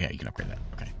one. Wait, yeah, you can upgrade that.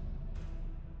 Okay.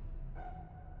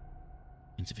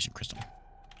 Insufficient crystal.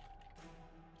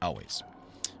 Always.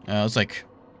 Looks like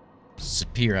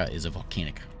Sapira is a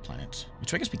volcanic planet,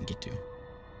 which I guess we can get to.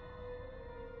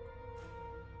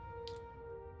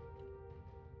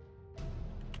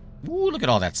 Ooh, look at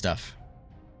all that stuff.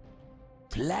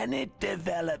 Planet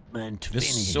development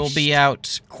finished. This will be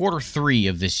out Q3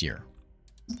 of this year.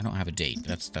 I don't have a date.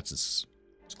 That's as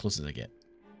close as I get.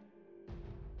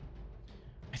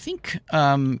 I think,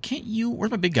 can't you... Where's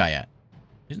my big guy at?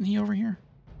 Isn't he over here?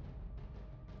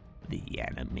 The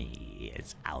enemy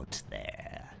is out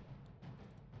there.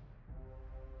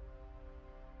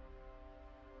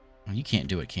 Oh, you can't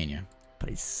do it, can you?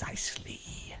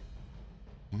 Precisely.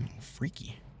 Oh,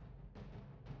 freaky.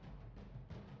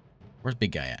 Where's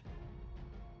big guy at?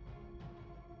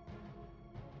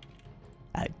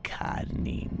 A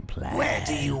cunning plan. Where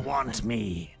do you want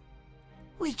me?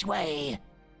 Which way?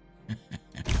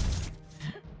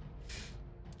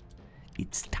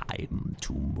 It's time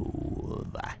to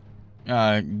move.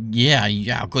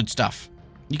 Yeah, good stuff.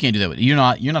 You can't do that. You're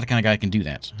not the kind of guy that can do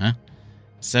that, huh?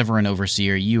 Severin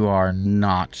Overseer, you are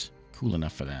not cool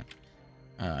enough for that.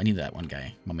 I need that one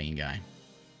guy, my main guy.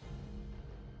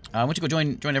 Why don't you go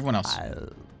join everyone else? I'll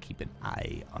keep an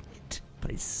eye on it.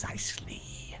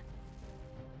 Precisely.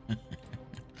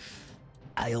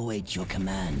 I await your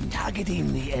command.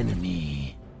 Targeting the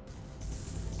enemy.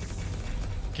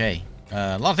 Okay.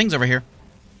 A lot of things over here.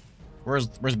 Where's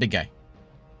the big guy?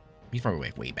 He's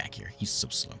probably way back here. He's so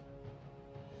slow.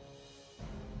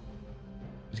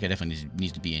 This guy definitely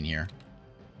needs to be in here.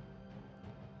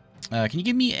 Can you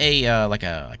give me a like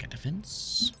a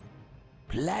defense?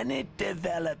 Planet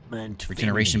development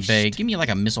Regeneration finished. bay. Give me like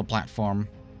a missile platform.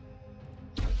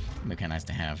 That'd be kind of nice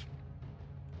to have.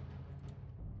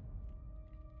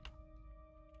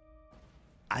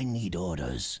 I need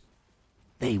orders.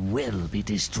 They will be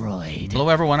destroyed. Blow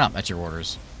everyone up. That's your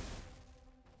orders.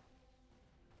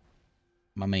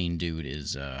 My main dude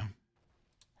is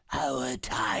Our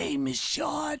time is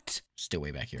short. still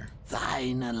way back here.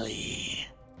 Finally.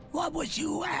 What would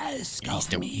you ask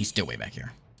of me? He's still way back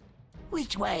here.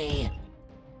 Which way?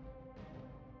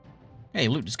 Hey,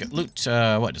 loot.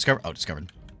 What? Discover? Oh,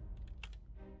 discovered.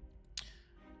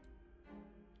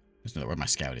 Let's know where my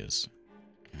scout is.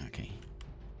 Okay.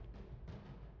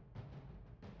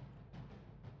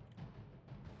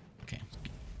 Okay.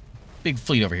 Big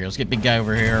fleet over here. Let's get big guy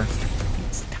over here.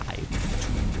 It's time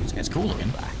to This guy's cool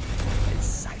looking.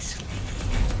 precisely.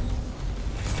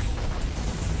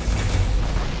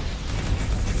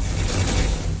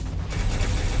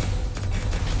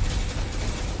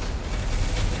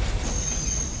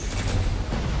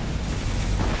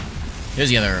 Here's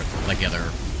the other, look at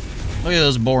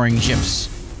those boring ships.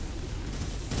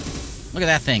 Look at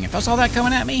that thing. If I saw that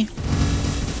coming at me, I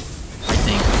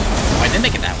think, why didn't they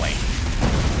make it that way?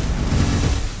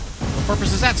 What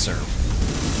purpose does that serve?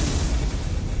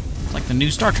 It's like the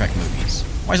new Star Trek movies.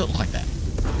 Why does it look like that?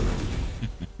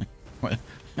 Well,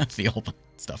 that's the old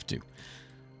stuff, too.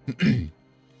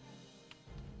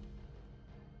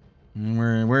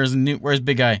 Where's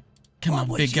Big Guy? Come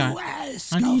on, Big Guy.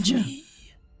 I need you.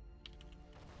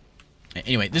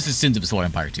 Anyway, this is Sins of a Solar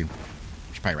Empire 2. We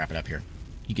should probably wrap it up here.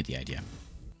 You get the idea.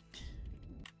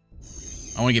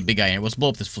 I want to get Big Guy in here. Let's blow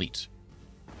up this fleet.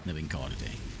 Then we can call it a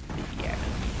day. The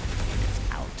enemy is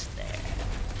out there.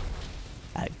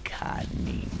 A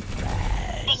cunning plan.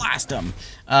 Blast them!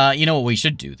 You know what we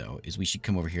should do, though, is we should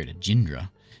come over here to Jindra,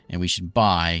 and we should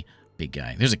buy Big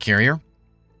Guy. There's a carrier.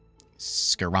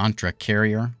 Skarantra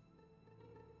carrier.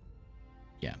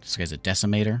 Yeah, this guy's a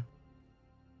decimator.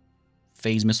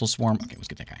 Phase missile swarm. Okay, let's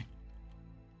get that guy.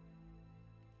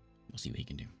 We'll see what he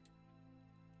can do.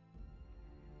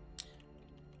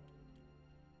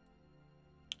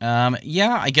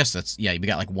 Yeah, I guess that's... Yeah, we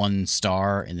got like one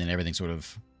star, and then everything sort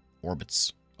of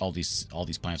orbits. All these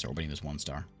planets are orbiting this one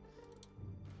star.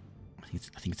 I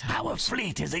think it's how Our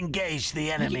fleet has engaged the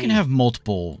enemy. You can have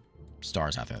multiple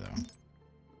stars out there, though.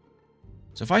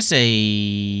 So if I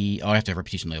say... Oh, I have to have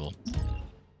repetition label.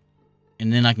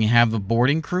 And then I can have the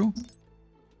boarding crew?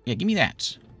 Yeah, give me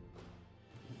that.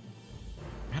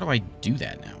 How do I do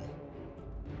that now?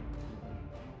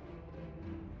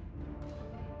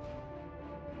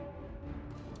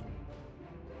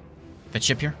 That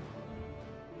ship here?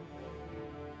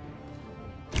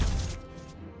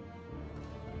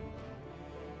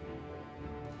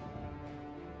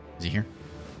 Is he here?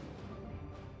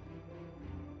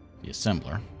 The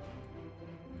assembler.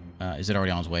 Is it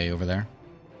already on its way over there?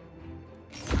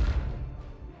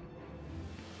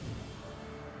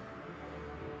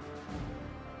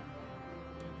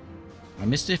 I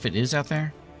missed it if it is out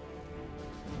there.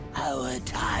 Our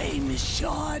time is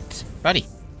short. Buddy,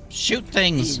 shoot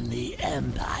things. In the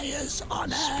Empire's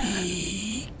honor.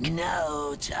 Speak.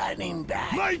 No turning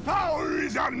back. My power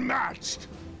is unmatched.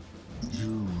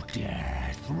 You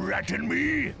dare threaten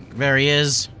me? There he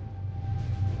is.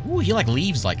 Ooh, he like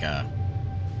leaves like a...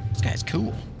 This guy's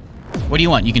cool. What do you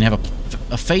want? You can have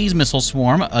a phase missile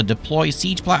swarm, a deploy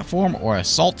siege platform, or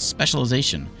assault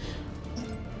specialization.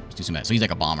 Let's do some of that. So he's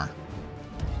like a bomber.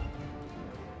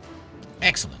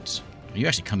 Excellent. You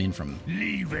actually come in from...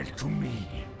 Leave it to me.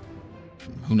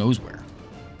 From who knows where.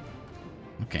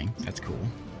 Okay, that's cool.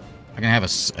 I'm gonna have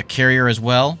a carrier as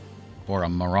well. Or a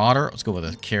marauder. Let's go with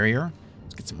a carrier.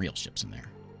 Let's get some real ships in there.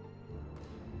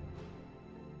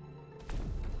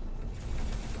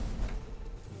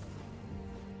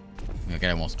 Okay,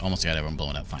 almost got everyone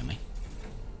blowing up finally.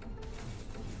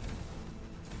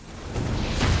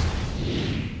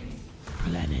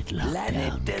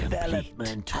 Planet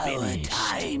development finished.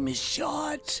 Our time is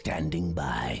short. Standing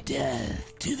by.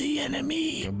 Death to the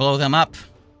enemy. We'll blow them up.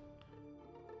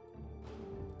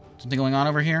 Something going on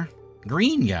over here?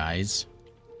 Green guys.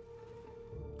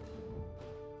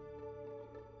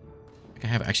 I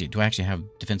have actually. Do I actually have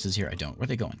defenses here? I don't. Where are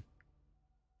they going?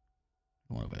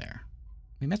 Going over there.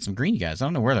 We met some green guys. I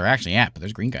don't know where they're actually at, but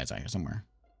there's green guys out here somewhere.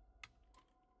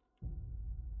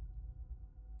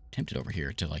 Tempted over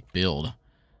here to like build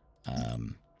a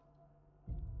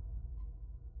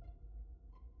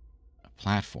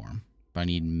platform, but I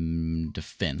need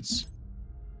defense.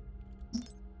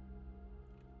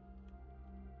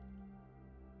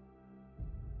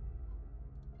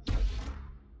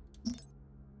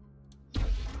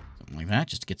 Something like that,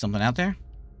 just to get something out there.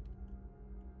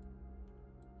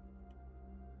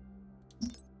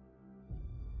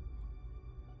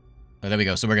 Oh, there we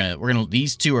go. So we're gonna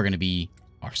these two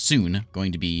are soon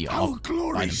going to be all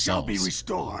by themselves. Shall be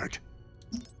restored.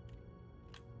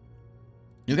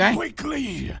 New guy?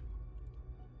 Quickly.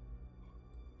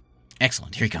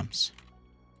 Excellent. Here he comes.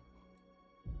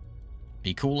 Are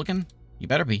you cool looking? You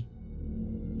better be.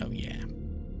 Oh yeah.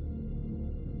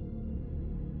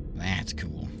 That's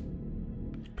cool.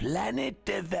 Planet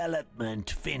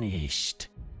development finished.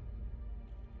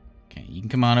 Okay, you can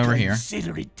come on over here.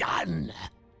 Consider it done.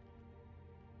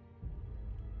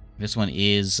 This one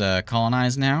is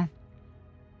colonized now.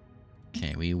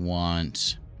 Okay, we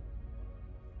want...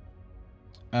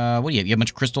 what do you have? You have a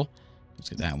bunch of crystal. Let's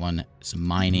get that one. Some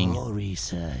mining. More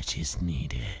research is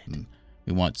needed.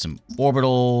 We want some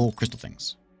orbital crystal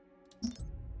things. There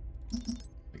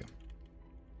we go.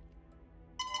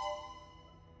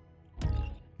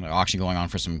 An auction going on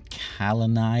for some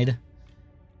kalinide.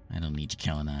 I don't need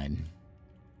your kalinide.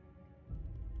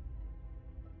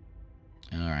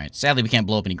 Alright. Sadly, we can't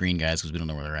blow up any green guys because we don't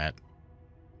know where they're at.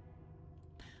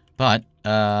 But, I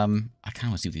kind of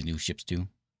want to see what these new ships do.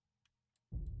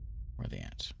 Where are they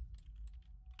at?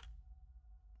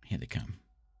 Here they come.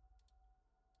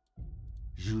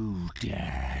 You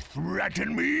dare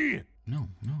threaten me? No,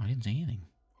 I didn't say anything.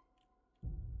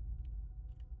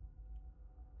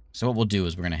 So what we'll do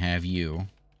is we're gonna have you,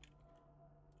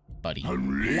 buddy.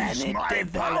 Unleash my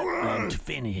power!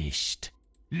 Finished.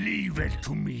 Leave it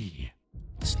to me.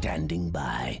 Standing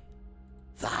by.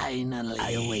 Finally.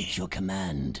 I await your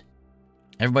command.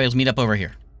 Everybody, let's meet up over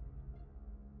here.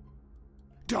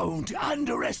 Don't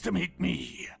underestimate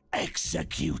me.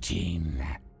 Executing.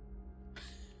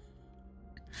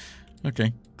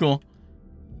 Okay, cool.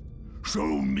 Show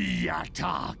me a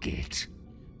target.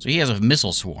 So he has a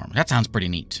missile swarm. That sounds pretty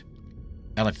neat.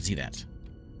 I'd like to see that.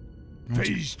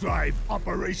 Phase drive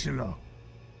operational.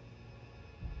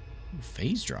 Ooh,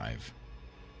 phase drive.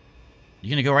 You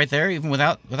gonna go right there, even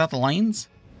without the lanes?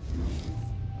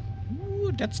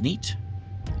 Ooh, that's neat.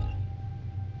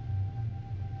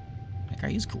 That guy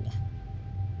is cool.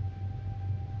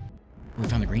 Ooh, we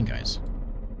found the green guys.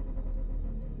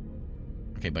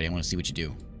 Okay, buddy, I want to see what you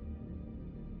do.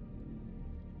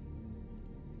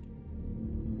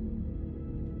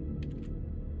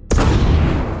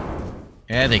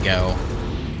 There they go.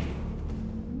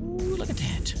 Ooh, look at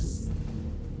that.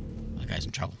 That guy's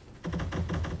in trouble.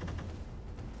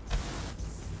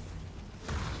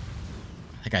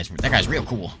 That guy's real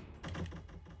cool.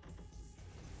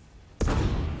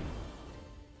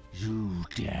 You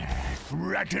dare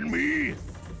threaten me?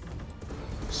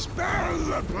 Spare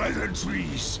the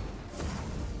pleasantries.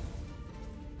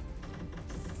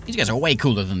 These guys are way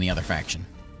cooler than the other faction.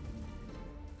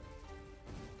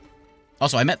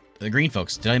 Also, I met the green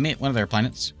folks. Did I meet one of their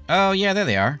planets? Oh, yeah, there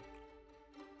they are.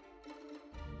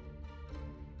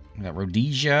 We got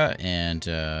Rhodesia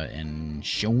and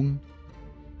Shone.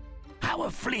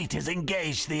 Our fleet has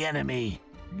engaged the enemy.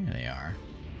 There they are.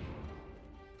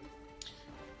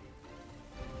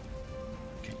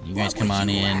 Okay, you guys come on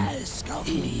in.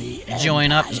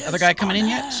 Join up. Is the other guy coming in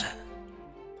yet?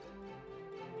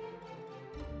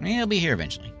 He'll be here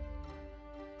eventually.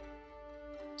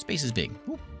 Space is big.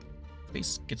 Ooh.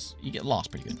 Space you get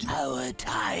lost pretty good too. Our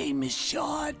time is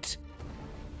short.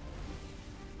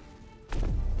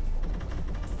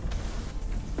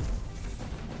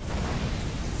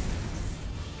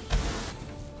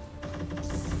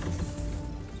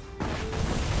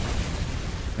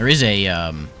 There is a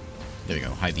there we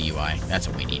go, hide the UI. That's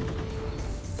what we need.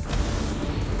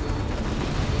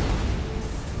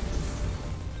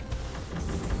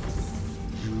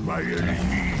 My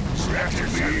enemy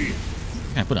threatens me.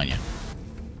 What can I put on you?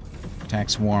 Attack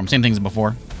swarm. Same things as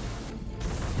before.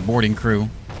 Boarding crew.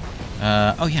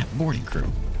 Oh yeah, boarding crew.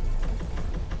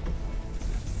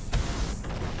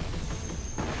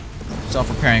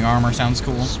 Self-repairing armor sounds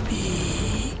cool.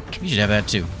 You should have that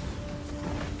too.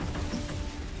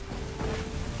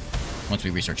 Once we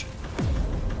research.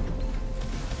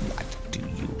 What do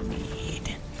you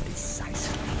need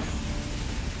precisely?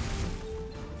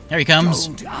 There he comes.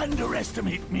 Don't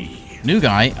underestimate me. New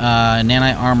guy,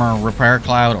 Nanite Armor, Repair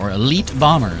Cloud, or Elite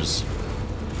Bombers.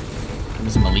 Give me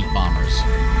some Elite Bombers.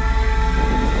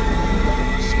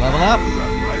 Let's level up.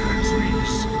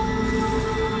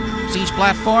 Siege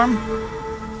platform.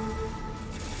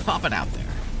 Pop it out there.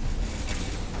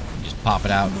 Just pop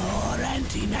it out. More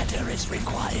antimatter is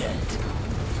required.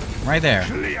 Right there.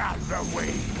 Clear the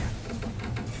way.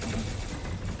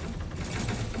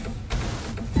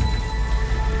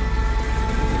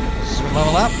 So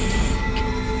level up.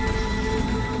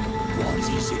 What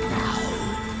is it now?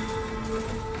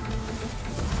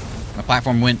 My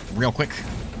platform went real quick.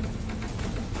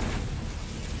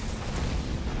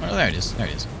 Oh, there it is. There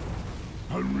it is.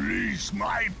 Unleash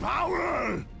my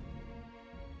power!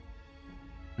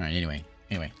 Alright, anyway,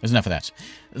 there's enough of that.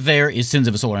 There is Sins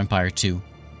of a Solar Empire 2.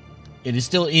 It is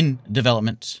still in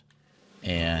development,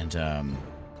 and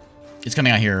it's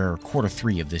coming out here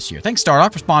Q3 of this year. Thanks,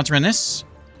 Stardock, for sponsoring this.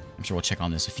 I'm sure we'll check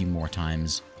on this a few more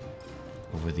times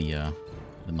over the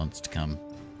months to come.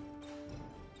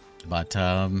 But,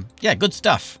 yeah, good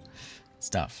stuff.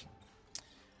 You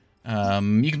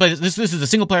can play this. This is a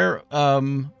single-player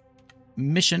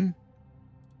mission.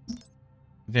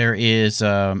 There is,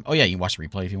 oh yeah, you can watch the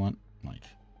replay if you want. Like,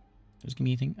 does it give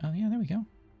me anything? Oh yeah, there we go.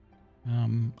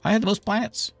 I had the most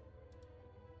planets.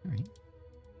 All right.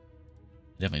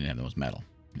 Definitely didn't have the most metal.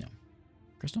 No.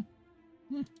 Crystal?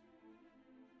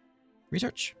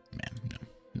 Research? Man,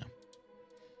 no.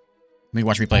 We can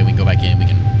watch replay, we can go back in, we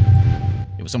can...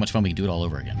 It was so much fun, we can do it all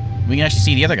over again. We can actually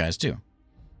see the other guys, too.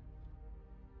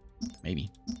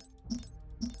 Maybe.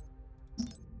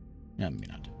 No, maybe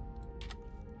not.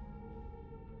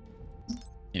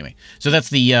 Anyway, so that's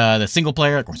the single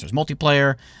player. Of course, there's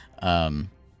multiplayer.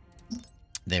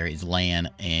 There is LAN,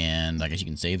 and I guess you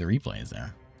can save the replays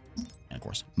there. Yeah, of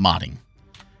course, modding.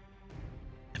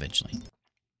 Eventually.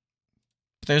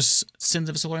 But there's Sins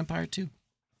of a Solar Empire 2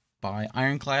 by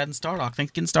Ironclad and Stardock. Thanks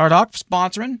again, Stardock, for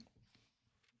sponsoring.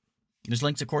 There's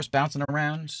links, of course, bouncing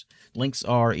around. Links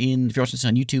are in, if you're watching this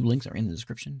on YouTube, links are in the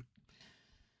description.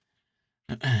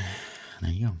 There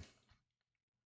you go.